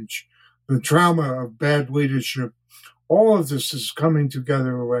change, the trauma of bad leadership, all of this is coming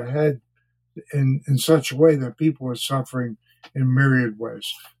together ahead in such a way that people are suffering in myriad ways.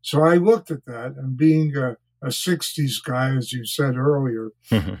 So I looked at that, and being a 60s guy, as you said earlier,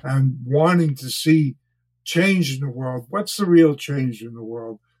 and wanting to see change in the world. What's the real change in the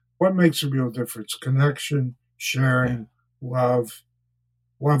world? What makes a real difference? Connection, sharing, love,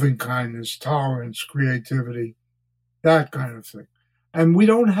 loving kindness, tolerance, creativity, that kind of thing. And we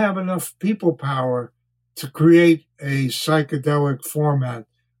don't have enough people power to create a psychedelic format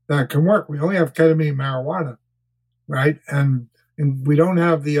that can work. We only have ketamine, marijuana, right? And we don't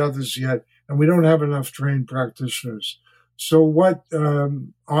have the others yet, and we don't have enough trained practitioners. So what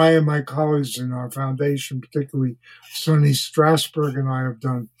I and my colleagues in our foundation, particularly Sonny Strasberg and I, have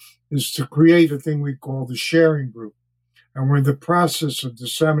done is to create a thing we call the sharing group. And we're in the process of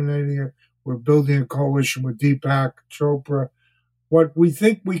disseminating it. We're building a coalition with Deepak Chopra. What we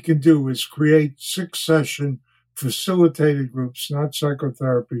think we can do is create 6-session facilitated groups, not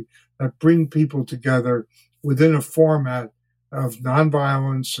psychotherapy, that bring people together within a format of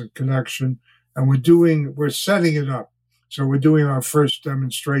nonviolence and connection. And we're setting it up. So we're doing our first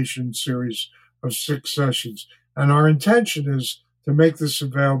demonstration series of 6 sessions. And our intention is to make this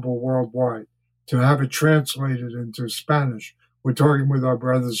available worldwide, to have it translated into Spanish. We're talking with our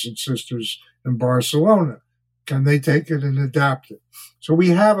brothers and sisters in Barcelona. Can they take it and adapt it? So we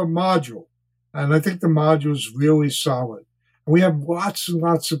have a module, and I think the module is really solid. And we have lots and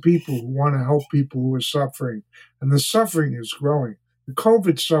lots of people who want to help people who are suffering, and the suffering is growing. The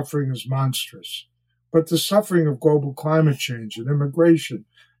COVID suffering is monstrous, but the suffering of global climate change and immigration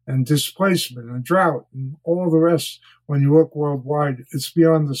and displacement and drought and all the rest, when you look worldwide, it's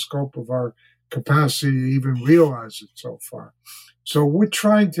beyond the scope of our capacity to even realize it so far. So we're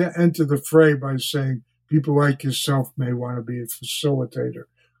trying to enter the fray by saying, people like yourself may want to be a facilitator.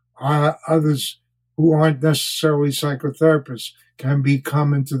 Others who aren't necessarily psychotherapists can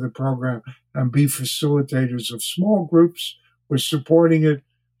come into the program and be facilitators of small groups. We're supporting it.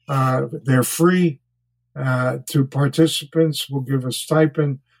 They're free to participants. We'll give a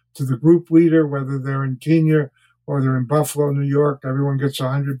stipend to the group leader, whether they're in Kenya or they're in Buffalo, New York. Everyone gets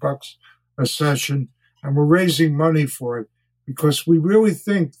 $100 a session. And we're raising money for it because we really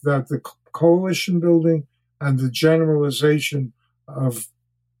think that the coalition building and the generalization of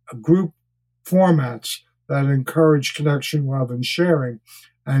group formats that encourage connection, love, and sharing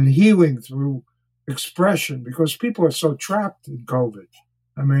and healing through expression, because people are so trapped in COVID.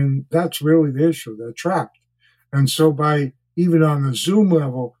 I mean, that's really the issue. They're trapped. And so by even on the Zoom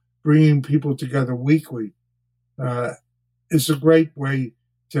level, bringing people together weekly is a great way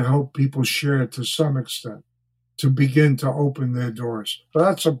to help people share to some extent, to begin to open their doors. So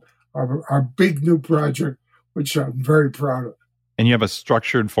that's our big new project, which I'm very proud of. And you have a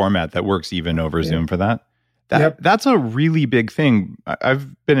structured format that works even over Zoom for that? That's a really big thing.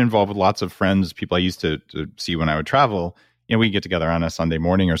 I've been involved with lots of friends, people I used to see when I would travel. We get together on a Sunday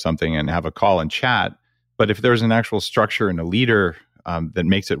morning or something and have a call and chat. But if there's an actual structure and a leader that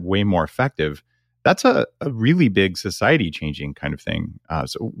makes it way more effective, that's a really big society-changing kind of thing.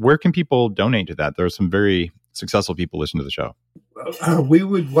 So where can people donate to that? There are some very successful people listening to the show. we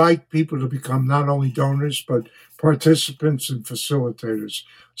would like people to become not only donors, but participants and facilitators.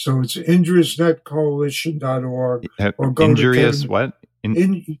 So it's injuriousnetcoalition.org or go Injurious to what?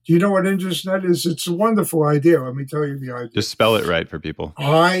 Do you know what InjurousNet is? It's a wonderful idea. Let me tell you the idea. Just spell it right for people.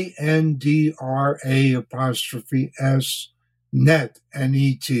 INDRA_S net,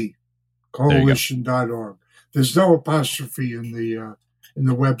 N-E-T, coalition.org. There's no apostrophe in the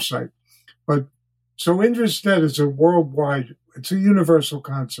website. But so InjurousNet is a worldwide, it's a universal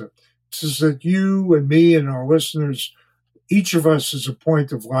concept. It says that you and me and our listeners, each of us is a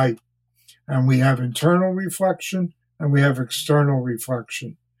point of light. And we have internal reflection and we have external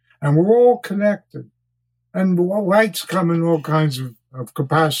reflection. And we're all connected. And lights come in all kinds of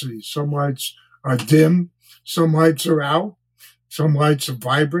capacities. Some lights are dim, some lights are out, some lights are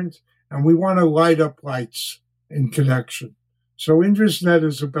vibrant, and we want to light up lights in connection. So InjurousNet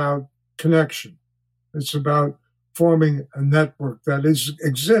is about connection. It's about forming a network that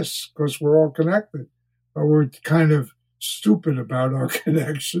exists because we're all connected, but we're kind of stupid about our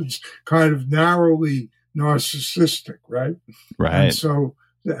connections, kind of narrowly narcissistic, right? Right.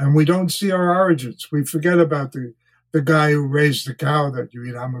 And we don't see our origins. We forget about the guy who raised the cow that you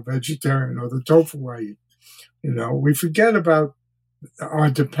eat. I'm a vegetarian, or the tofu I eat. We forget about our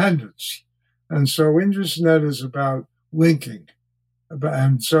dependence. And so InjurousNet is about linking.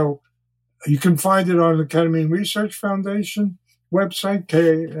 And so you can find it on the Ketamine Research Foundation website,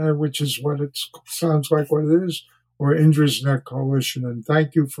 which is what it sounds like what it is, or InjurousNet Coalition. And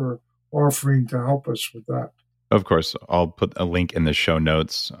thank you for offering to help us with that. Of course, I'll put a link in the show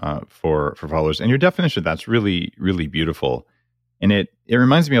notes for followers. And your definition, that's really, really beautiful. And it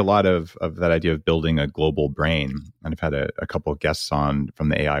reminds me a lot of that idea of building a global brain. And I've had a couple of guests on from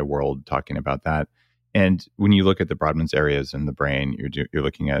the AI world talking about that. And when you look at the Brodmann's areas in the brain, you're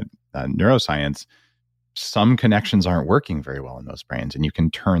looking at neuroscience, some connections aren't working very well in those brains, and you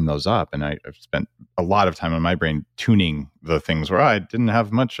can turn those up. And I've spent a lot of time on my brain tuning the things where I didn't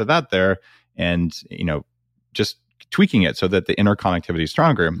have much of that there, and just tweaking it so that the interconnectivity is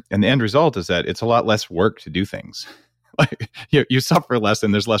stronger. And the end result is that it's a lot less work to do things. Like you suffer less,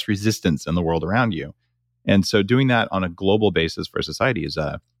 and there's less resistance in the world around you. And so doing that on a global basis for society is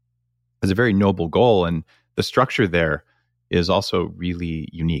a very noble goal. And the structure there is also really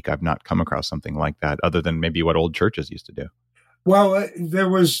unique. I've not come across something like that other than maybe what old churches used to do. Well, there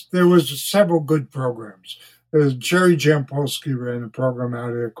was several good programs. Jerry Jampolsky ran a program out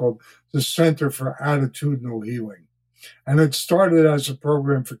here called the Center for Attitudinal Healing. And it started as a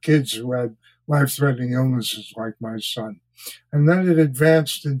program for kids who had life-threatening illnesses like my son. And then it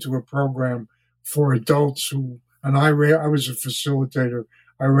advanced into a program for adults and I was a facilitator.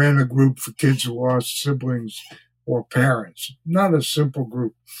 I ran a group for kids who lost siblings or parents, not a simple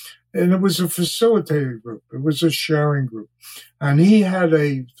group. And it was a facilitated group. It was a sharing group. And he had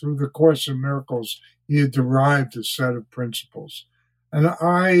through the Course in Miracles, he had derived a set of principles. And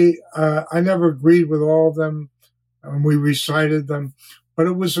I never agreed with all of them, and we recited them. But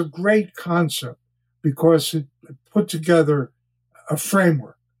it was a great concept because it put together a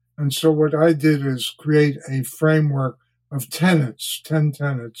framework. And so what I did is create a framework of 10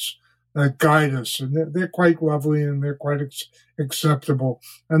 tenets that guide us. And they're quite lovely and they're quite acceptable.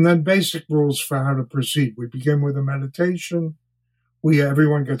 And then basic rules for how to proceed. We begin with a meditation.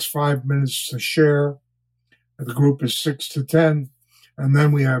 Everyone gets 5 minutes to share. The group is 6 to 10. And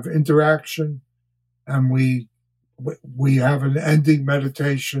then we have interaction, and we have an ending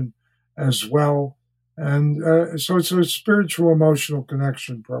meditation as well. And so it's a spiritual emotional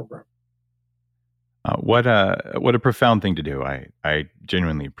connection program. What a profound thing to do. I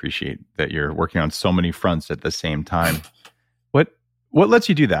genuinely appreciate that you're working on so many fronts at the same time. What lets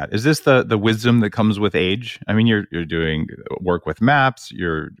you do that? Is this the wisdom that comes with age? I mean, you're doing work with MAPS,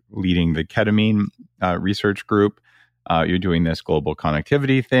 you're leading the ketamine research group, you're doing this global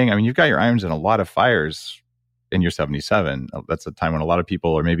connectivity thing. I mean, you've got your irons in a lot of fires, and you're 77. That's a time when a lot of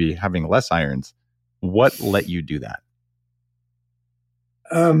people are maybe having less irons. What let you do that?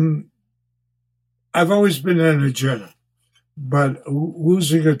 I've always been energetic, but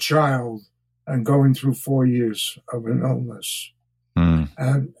losing a child and going through 4 years of an illness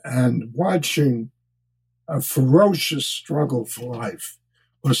and watching a ferocious struggle for life,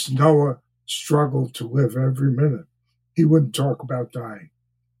 was Noah struggled to live every minute. He wouldn't talk about dying.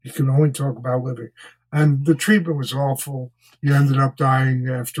 He could only talk about living. And the treatment was awful. He ended up dying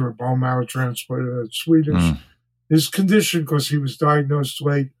after a bone marrow transplant at Swedish. His condition, because he was diagnosed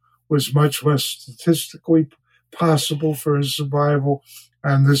late, was much less statistically possible for his survival.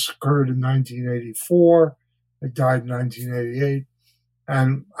 And this occurred in 1984. He died in 1988.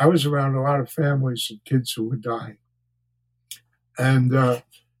 And I was around a lot of families and kids who were dying. And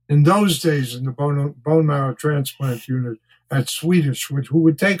in those days, in the bone marrow transplant unit at Swedish, who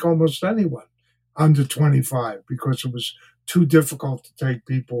would take almost anyone under 25 because it was too difficult to take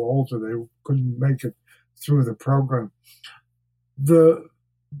people older. They couldn't make it through the program.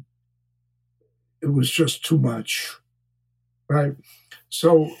 It was just too much, right?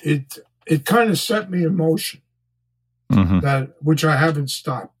 So it kind of set me in motion, which I haven't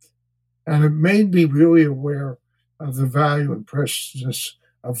stopped. And it made me really aware of the value and preciousness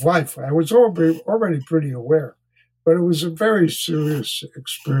of life. I was already pretty aware, but it was a very serious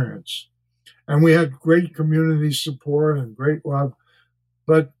experience. And we had great community support and great love,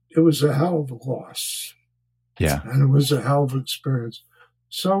 but it was a hell of a loss. Yeah. And it was a hell of an experience.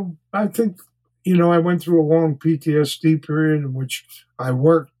 So I think, I went through a long PTSD period in which I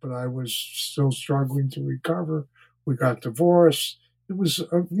worked, but I was still struggling to recover. We got divorced. It was,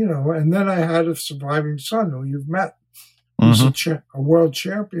 and then I had a surviving son who you've met. He was a world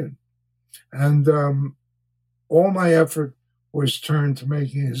champion. And all my effort was turned to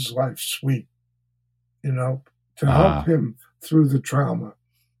making his life sweet, to help him through the trauma.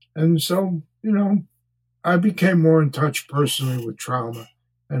 And so, I became more in touch personally with trauma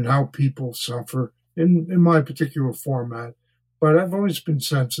and how people suffer in my particular format. But I've always been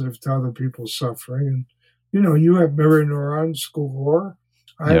sensitive to other people's suffering. And, you have mirror neurons, galore.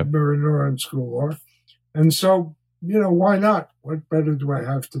 I have mirror neurons, galore. And so, why not? What better do I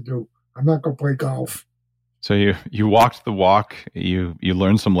have to do? I'm not going to play golf. So you walked the walk, you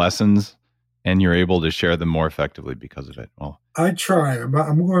learned some lessons, and you're able to share them more effectively because of it. Well, I try.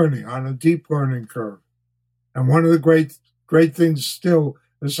 I'm learning on a deep learning curve. And one of the great things still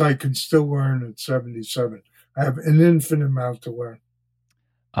is I can still learn at 77. I have an infinite amount to learn.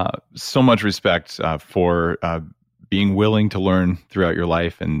 So much respect for being willing to learn throughout your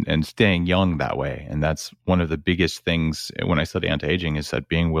life and staying young that way. And that's one of the biggest things when I study anti-aging is that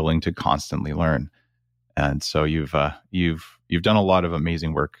being willing to constantly learn. And so you've done a lot of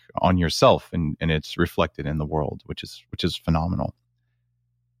amazing work on yourself, and it's reflected in the world, which is phenomenal.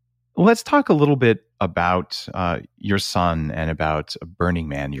 Let's talk a little bit about your son and about Burning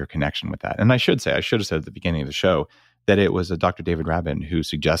Man, your connection with that. And I should have said at the beginning of the show that it was Dr. David Rabin who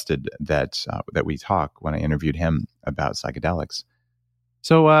suggested that we talk when I interviewed him about psychedelics.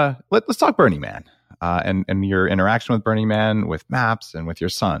 So let's talk Burning Man and your interaction with Burning Man, with MAPS, and with your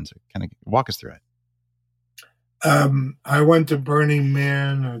son. So kind of walk us through it. I went to Burning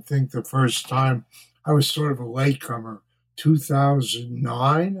Man, I think the first time. I was sort of a latecomer.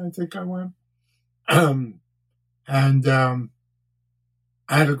 2009, I think I went. And I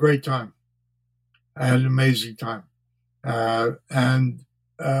had a great time. I had an amazing time. And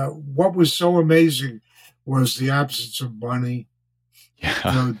what was so amazing was the absence of money,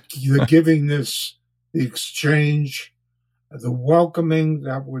 the givingness, the exchange, the welcoming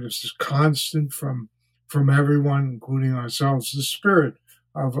that was constant from everyone, including ourselves, the spirit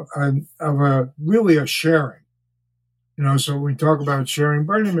of really a sharing. So when we talk about sharing,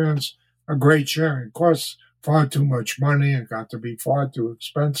 Burning Man's a great sharing. It costs far too much money. It got to be far too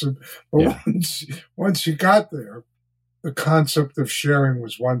expensive. But once you got there, the concept of sharing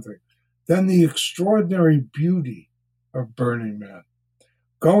was one thing. Then the extraordinary beauty of Burning Man.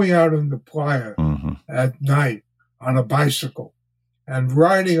 Going out in the playa at night on a bicycle and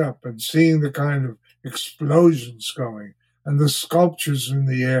riding up and seeing the kind of explosions going and the sculptures in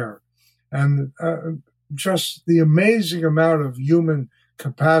the air and just the amazing amount of human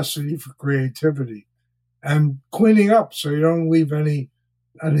capacity for creativity and cleaning up so you don't leave any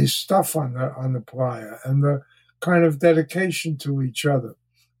stuff on the playa, and the kind of dedication to each other.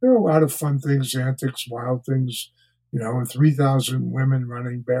 There are a lot of fun things, antics, wild things, 3,000 women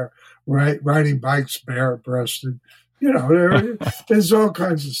riding bikes bare-breasted. There's all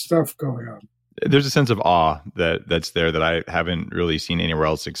kinds of stuff going on. There's a sense of awe that's there that I haven't really seen anywhere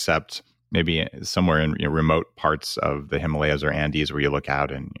else except maybe somewhere in remote parts of the Himalayas or Andes where you look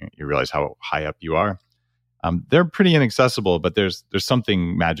out and you realize how high up you are. They're pretty inaccessible, but there's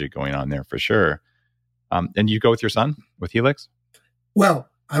something magic going on there for sure. And you go with your son, with Helix? Well,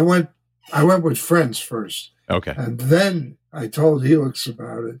 I went with friends first. Okay. And then I told Helix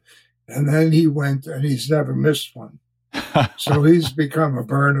about it. And then he went, and he's never missed one. So he's become a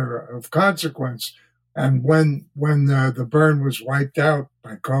burner of consequence. And when the burn was wiped out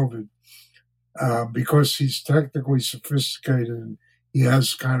by COVID, because he's technically sophisticated and he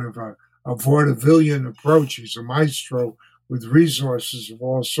has kind of a vaudevillian approach, he's a maestro with resources of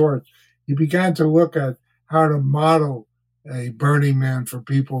all sorts, he began to look at how to model a Burning Man for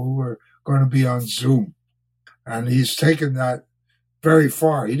people who are going to be on Zoom. And he's taken that very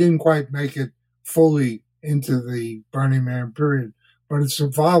far. He didn't quite make it fully into the Burning Man period. But it's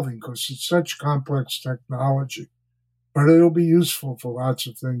evolving because it's such complex technology. But it'll be useful for lots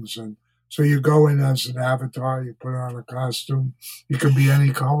of things. And so you go in as an avatar, you put on a costume. You can be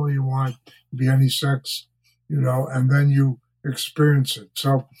any color you want, be any sex, and then you experience it.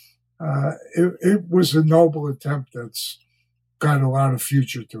 So it was a noble attempt that's got a lot of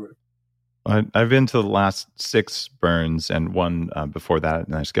future to it. I've been to the last 6 burns and one before that,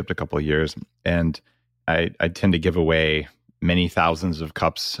 and I skipped a couple of years. And I tend to give away many thousands of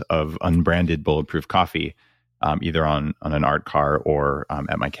cups of unbranded bulletproof coffee, either on an art car or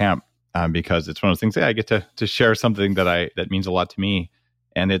at my camp, because it's one of those things. I get to share something that means a lot to me,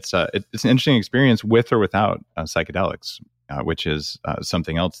 and it's an interesting experience with or without psychedelics, which is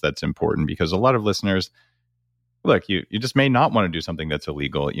something else that's important, because a lot of listeners. Look, you just may not want to do something that's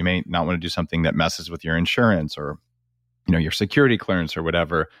illegal. You may not want to do something that messes with your insurance or, your security clearance or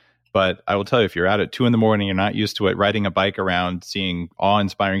whatever. But I will tell you, if you're out at 2 a.m, you're not used to it, riding a bike around, seeing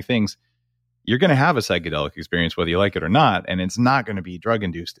awe-inspiring things, you're going to have a psychedelic experience, whether you like it or not. And it's not going to be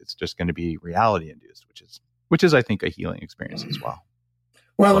drug-induced. It's just going to be reality-induced, which is, I think, a healing experience as well.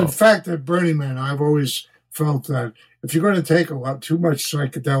 Well, in fact, at Burning Man, I've always felt that if you're going to take too much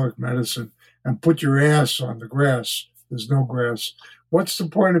psychedelic medicine, and put your ass on the grass, there's no grass, what's the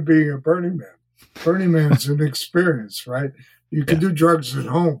point of being a Burning Man? Burning Man is an experience, right? You can do drugs at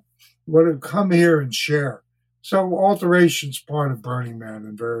home. You want to come here and share. So alteration's part of Burning Man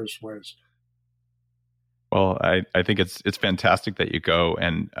in various ways. Well, I think it's fantastic that you go,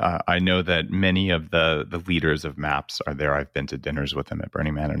 and I know that many of the leaders of MAPS are there. I've been to dinners with them at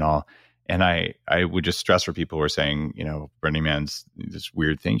Burning Man and all. And I would just stress for people who are saying, Burning Man's this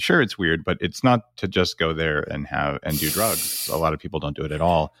weird thing. Sure, it's weird, but it's not to just go there and do drugs. A lot of people don't do it at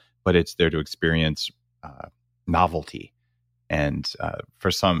all, but it's there to experience novelty. And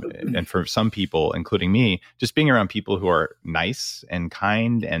for some people, including me, just being around people who are nice and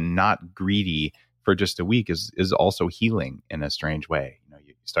kind and not greedy for just a week is also healing in a strange way.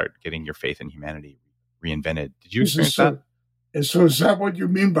 You start getting your faith in humanity reinvented. Did you experience that? So is that what you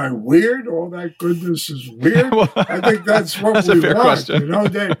mean by weird? All that goodness is weird? Well, I think that's what we want. Question.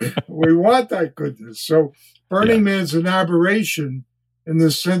 Dave, we want that goodness. So Burning Man's an aberration in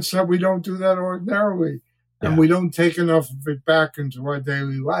the sense that we don't do that ordinarily, and we don't take enough of it back into our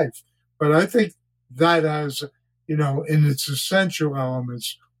daily life. But I think that has, in its essential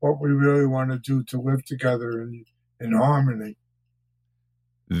elements, what we really want to do to live together in harmony.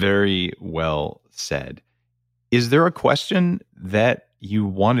 Very well said. Is there a question that you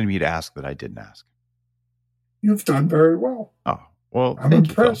wanted me to ask that I didn't ask? You've done very well. Oh, well, I'm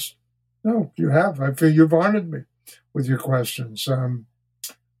impressed. No, you have. I feel you've honored me with your questions.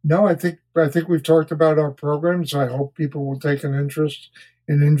 No, I think we've talked about our programs. I hope people will take an interest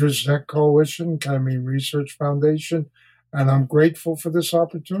in IndrasNet Coalition, Ketamine Research Foundation, and I'm grateful for this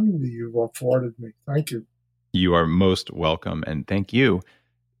opportunity you've afforded me. Thank you. You are most welcome, and thank you.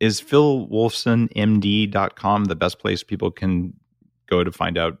 Is philwolfsonmd.com the best place people can go to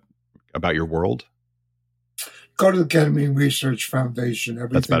find out about your world? Go to the Ketamine Research Foundation.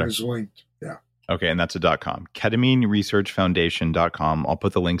 Everything is linked. Yeah. Okay, and that's a .com. KetamineResearchFoundation.com. I'll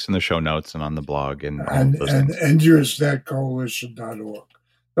put the links in the show notes and on the blog. And IndrasNetCoalition.org.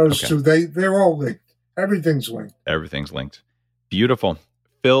 Those two, they're all linked. Everything's linked. Everything's linked. Beautiful.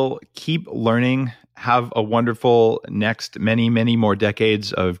 Phil, keep learning. Have a wonderful next many, many more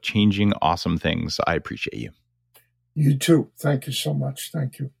decades of changing awesome things. I appreciate you. You too. Thank you so much.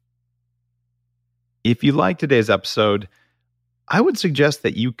 Thank you. If you like today's episode, I would suggest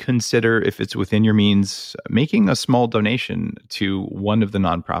that you consider, if it's within your means, making a small donation to one of the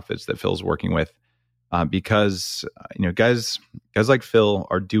nonprofits that Phil's working with, because guys like Phil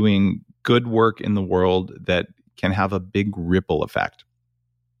are doing good work in the world that can have a big ripple effect.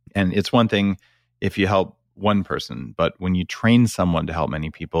 And it's one thing if you help one person, but when you train someone to help many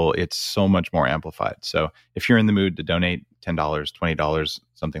people, it's so much more amplified. So if you're in the mood to donate $10, $20,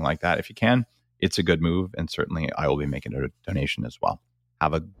 something like that, if you can, it's a good move. And certainly I will be making a donation as well.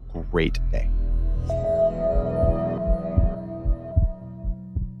 Have a great day.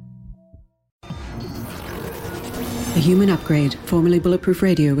 The Human Upgrade, formerly Bulletproof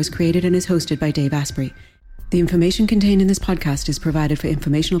Radio, was created and is hosted by Dave Asprey. The information contained in this podcast is provided for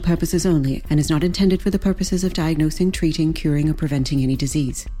informational purposes only and is not intended for the purposes of diagnosing, treating, curing, or preventing any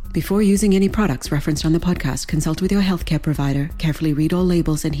disease. Before using any products referenced on the podcast, consult with your healthcare provider, carefully read all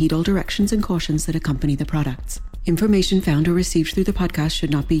labels, and heed all directions and cautions that accompany the products. Information found or received through the podcast should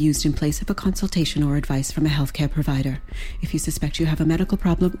not be used in place of a consultation or advice from a healthcare provider. If you suspect you have a medical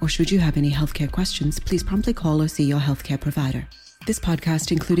problem or should you have any healthcare questions, please promptly call or see your healthcare provider. This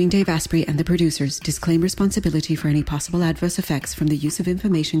podcast, including Dave Asprey and the producers, disclaim responsibility for any possible adverse effects from the use of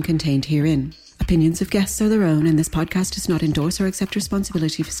information contained herein. Opinions of guests are their own, and this podcast does not endorse or accept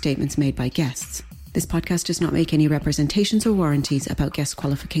responsibility for statements made by guests. This podcast does not make any representations or warranties about guest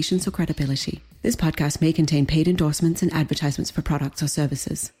qualifications or credibility. This podcast may contain paid endorsements and advertisements for products or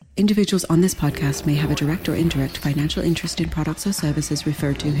services. Individuals on this podcast may have a direct or indirect financial interest in products or services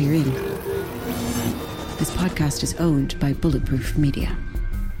referred to herein. This podcast is owned by Bulletproof Media.